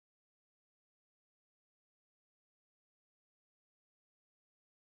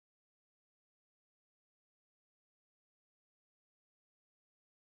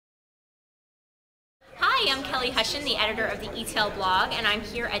Hi, I'm Kelly Hushin, the editor of the e-tail blog, and I'm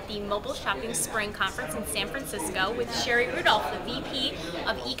here at the Mobile Shopping Spring Conference in San Francisco with Shari Rudolph, the VP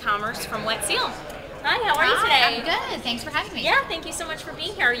of e-commerce from Wet Seal. Hi, how are you today? I'm good. Thanks for having me. Yeah, thank you so much for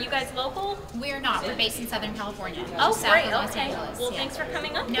being here. Are you guys local? We're not. We're based in Southern California. Oh, great. South of Los Okay. Angeles. Well, Yeah. thanks for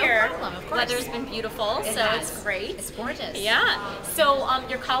coming up No here. problem, of course. Weather's been beautiful, so has. it's great. It's gorgeous. Yeah. So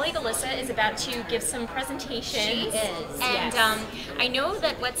your colleague Alyssa is about to give some presentations. She is, And yes. I know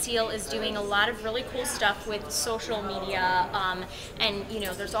that Wet Seal is doing a lot of really cool stuff with social media, and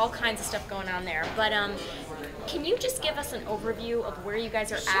there's all kinds of stuff going on there. But can you just give us an overview of where you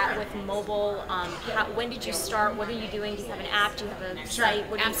guys are at with mobile? When did you start? What are you doing? Do you have an app? Do you have a site?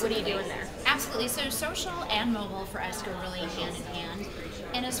 What are you doing there? Absolutely. So social and mobile for us go really hand in hand.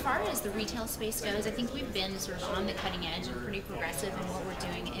 And as far as the retail space goes, I think we've been sort of on the cutting edge and pretty progressive in what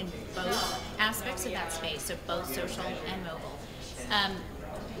we're doing in both aspects of that space, so both social and mobile.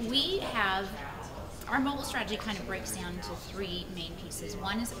 Our mobile strategy kind of breaks down into three main pieces.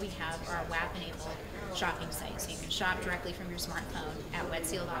 One is that we have our WAP-enabled shopping site, so you can shop directly from your smartphone at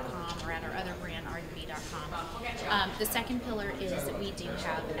wetseal.com or at our other brand, rub.com. The second pillar is that we do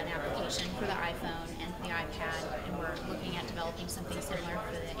have an application for the iPhone and for the iPad, and we're looking at developing something similar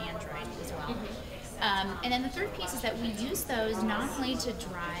for the Android as well. And then the third piece is that we use those not only to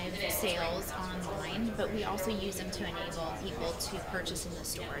drive sales online, but we also use them to enable people to purchase in the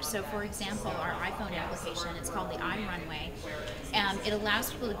store. So for example, our iPhone application, it's called the iRunway. It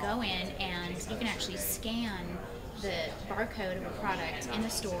allows people to go in and you can actually scan the barcode of a product in the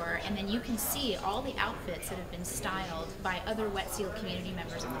store, and then you can see all the outfits that have been styled by other Wet Seal community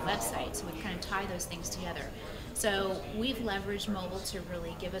members on the website. So we kind of tie those things together. So we've leveraged mobile to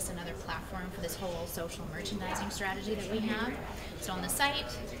really give us another platform for this whole social merchandising strategy that we have. So on the site,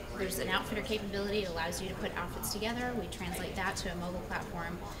 there's an outfitter capability. It allows you to put outfits together. We translate that to a mobile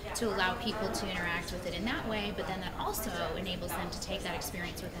platform to allow people to interact with it in that way, but then that also enables them to take that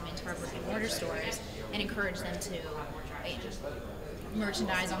experience with them into our brick and mortar stores and encourage them to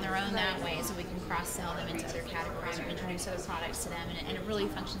merchandise on their own that way, so we can cross-sell them into other categories or introduce other products to them, and it really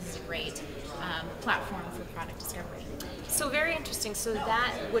functions as a great platform for product discovery. So very interesting. So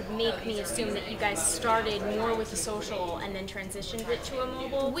that would make me assume that you guys started more with the social and then transitioned it to a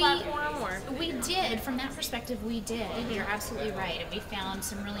mobile platform, or? We did. From that perspective, we did. You're absolutely right. And we found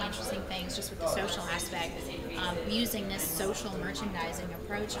some really interesting things just with the social aspect. Using this social merchandising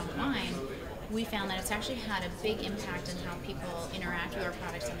approach online, we found that it's actually had a big impact on how people interact with our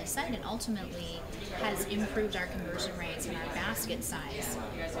products on the site, and ultimately has improved our conversion rates and our basket size.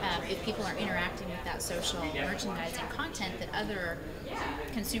 If people are interacting with that social merchandising content that other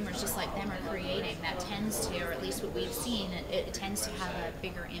consumers just like them are creating, that tends to, or at least what we've seen, it tends to have a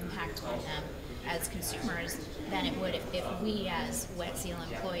bigger impact on them as consumers than it would if we as Wet Seal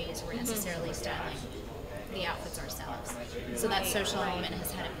employees were necessarily styling the outfits ourselves. So that social element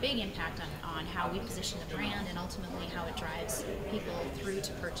has had a big impact on how we position the brand, and ultimately how it drives people through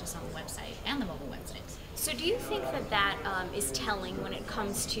to purchase on the website and the mobile websites. So do you think that is telling when it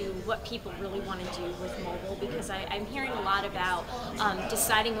comes to what people really want to do with mobile? Because I'm hearing a lot about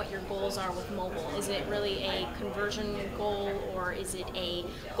deciding what your goals are with mobile. Is it really a conversion goal, or is it a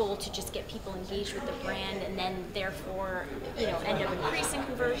goal to just get people engaged with the brand and then therefore end up increasing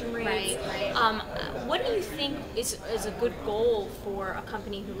conversion rates? Right. What do you think is a good goal for a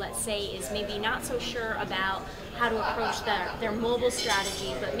company who, let's say, is maybe not so sure about how to approach their mobile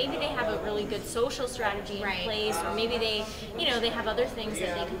strategy, but maybe they have a really good social strategy in place, or maybe they have other things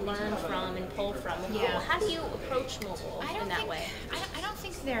that they can learn from and pull from. Yeah. How do you approach mobile in that way? I don't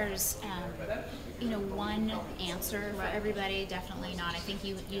think there's one answer for everybody. Definitely not. I think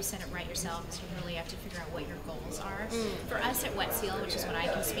you said it right yourself, is you really have to figure out what your goals are. For us at Wet Seal, which is what I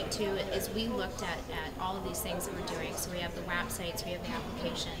can speak to, is we looked at all of these things that we're doing. So we have the WAP sites, we have the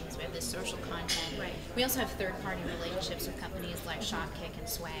applications, we have the social content. Right. We also have third-party relationships with companies like Shopkick and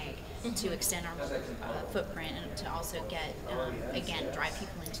Swag to extend our footprint, and to also get, again, drive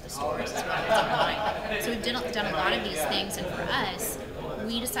people into the stores as well as online. So we've done a lot of these things, and for us,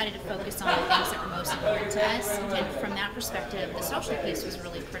 we decided to focus on the things that were most important to us, and from that perspective, the social piece was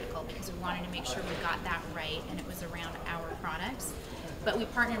really critical because we wanted to make sure we got that right, and it was around our products. But we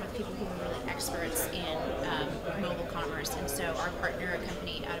partnered with people who were really experts in mobile commerce, and so our partner, a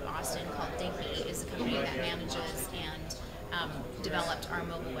company out of Austin called Digby, is a company that manages and developed our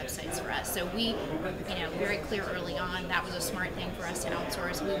mobile websites for us. So we, very clear early on, that was a smart thing for us to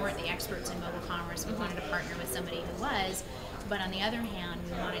outsource. We weren't the experts in mobile commerce. We wanted to partner with somebody who was. But on the other hand,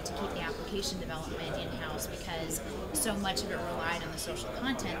 we wanted to keep the application development in-house because so much of it relied on the social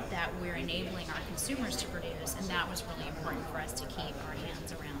content that we're enabling our consumers to produce, and that was really important for us to keep our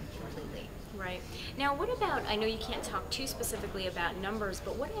hands around completely. Right. Now, what about, I know you can't talk too specifically about numbers,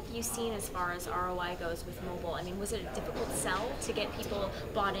 but what have you seen as far as ROI goes with mobile? I mean, was it a difficult sell to get people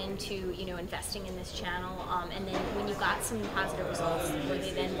bought into, investing in this channel? And then when you got some positive results, were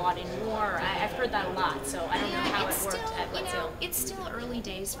they then bought in more? I've heard that a lot, so I don't know how it worked at Wetzel. It's still early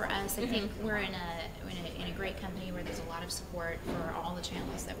days for us. I think we're in a great company where there's a lot of support for all the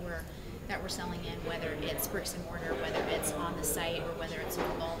channels that we're selling in, whether it's bricks and mortar, whether it's on the site, or whether it's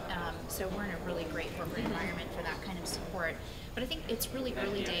mobile. So we're in a really great corporate environment for that kind of support. But I think it's really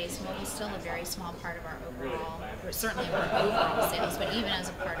early days. Mobile's still a very small part of our overall, or certainly our overall sales, but even as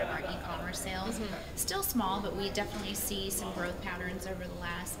a part of our e-commerce sales, still small, but we definitely see some growth patterns over the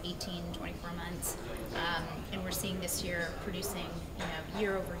last 18, 24 months. And we're seeing this year producing,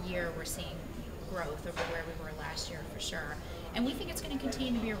 year over year, we're seeing growth over where we were last year for sure. And we think it's going to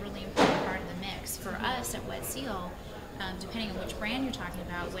continue to be a really important part of the mix. For us at Wet Seal, depending on which brand you're talking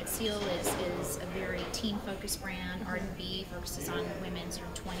about, Wet Seal is a very teen-focused brand. R&B focuses on women sort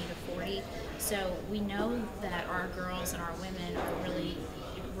of 20 to 40. So we know that our girls and our women are really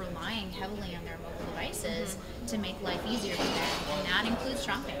relying heavily on their mobile devices to make life easier for them, and that includes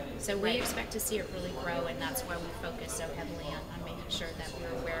shopping. So we expect to see it really grow, and that's why we focus so heavily on making sure that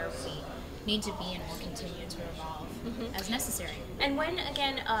we're where we need to be and will continue to evolve as necessary. And when,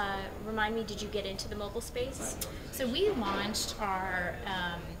 again, remind me, did you get into the mobile space? So we launched our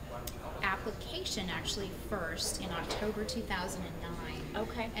application actually first in October 2009.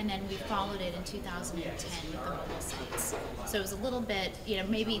 Okay. And then we followed it in 2010 with the mobile sites. So it was a little bit,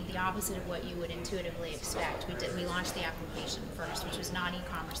 maybe the opposite of what you would intuitively expect. We launched the application first, which was not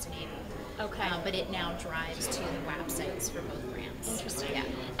e-commerce enabled. Okay. But it now drives to the websites for both brands. Interesting. Yeah.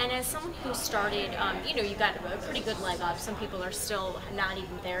 And as someone who started, you got a pretty good leg up. Some people are still not even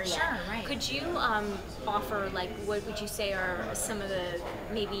there yet. Sure, right. Could you offer, what would you say are some of the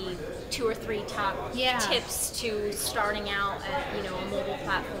maybe 2 or 3 top tips to starting out at, a mobile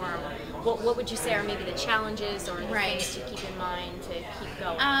platform? What would you say are maybe the challenges or the things to keep in mind to keep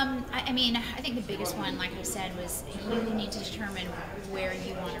going? I think the biggest one, like I said, was you need to determine where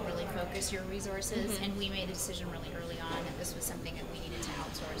you want to really focus your resources. And we made a decision really early on that this was something that we needed to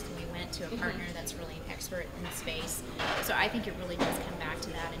outsource. And we went to a partner that's really an expert in the space. So I think it really does come back to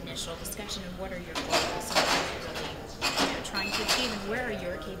that initial discussion of what are your goals and what you're really trying to achieve, and where are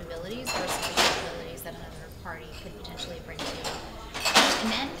your capabilities versus the capabilities that another party could potentially bring to you.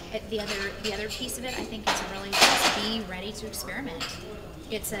 And then the other piece of it, I think, is really just be ready to experiment.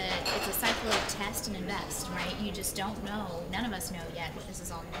 It's a cycle of test and invest, right? You just don't know. None of us know yet what this is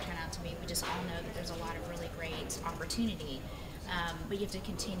all going to turn out to be. We just all know that there's a lot of really great opportunity. But you have to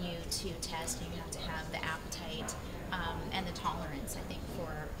continue to test, and you have to have the appetite and the tolerance, I think,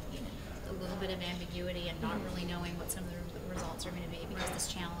 for a little bit of ambiguity and not really knowing what some of the results are going to be, because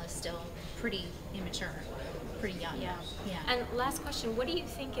this channel is still pretty immature, pretty young. Yeah. And last question, what do you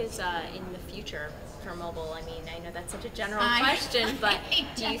think is in the future for mobile? I mean, I know that's such a general question, but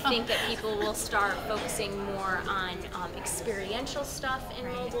do you think that people will start focusing more on experiential stuff in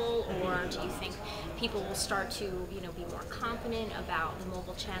mobile, or do you think people will start to, be more confident about the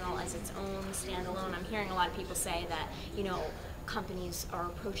mobile channel as its own standalone? I'm hearing a lot of people say that, companies are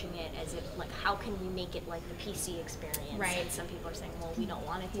approaching it as if, how can we make it like the PC experience? Right. And some people are saying, well, we don't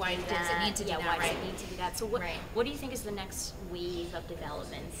want it to why do does that. it need to do that? Why does it need to do that? So what do you think is the next wave of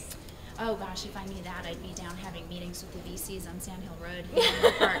developments? Oh gosh, if I knew that, I'd be down having meetings with the VCs on Sand Hill Road in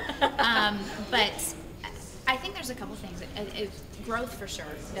Menlo Park. But I think there's a couple things. Growth for sure.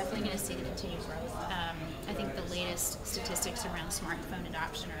 Definitely going to see the continued growth. I think the latest statistics around smartphone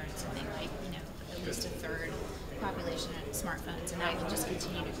adoption are something like, at least a third population of smartphones, and that will just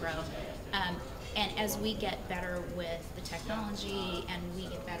continue to grow. And as we get better with the technology, and we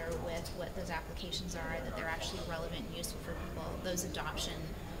get better with what those applications are, that they're actually relevant and useful for people, those adoption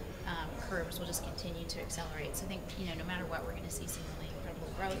curves will just continue to accelerate. So I think, no matter what, we're going to see some really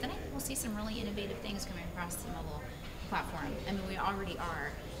incredible growth, and I think we'll see some really innovative things coming across the mobile platform. I mean, we already are,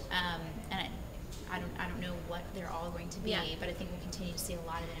 and I don't know what they're all going to be, but I think we'll continue to see a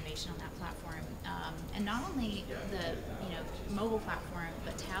lot of innovation on that platform, and not only the mobile platform,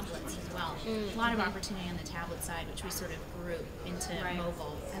 but tablets as well. A lot of opportunity on the tablet side, which we sort of group into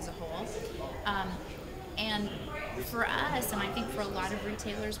mobile as a whole. And for us, and I think for a lot of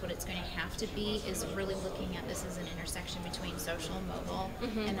retailers, what it's going to have to be is really looking at this as an intersection between social and mobile,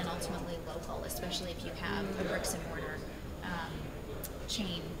 and then ultimately local, especially if you have a bricks and mortar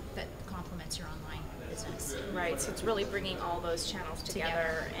chain that complements your online. business. Right, so it's really bringing all those channels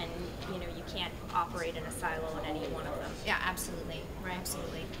together, and you can't operate in a silo in any one of them. Yeah, absolutely. Right,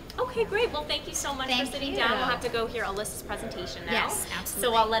 absolutely. Okay, great. Well, thank you so much for sitting down. We'll have to go hear Alyssa's presentation now. Yes,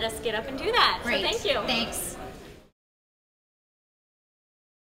 absolutely. So I'll let us get up and do that. Great. So thank you. Thanks.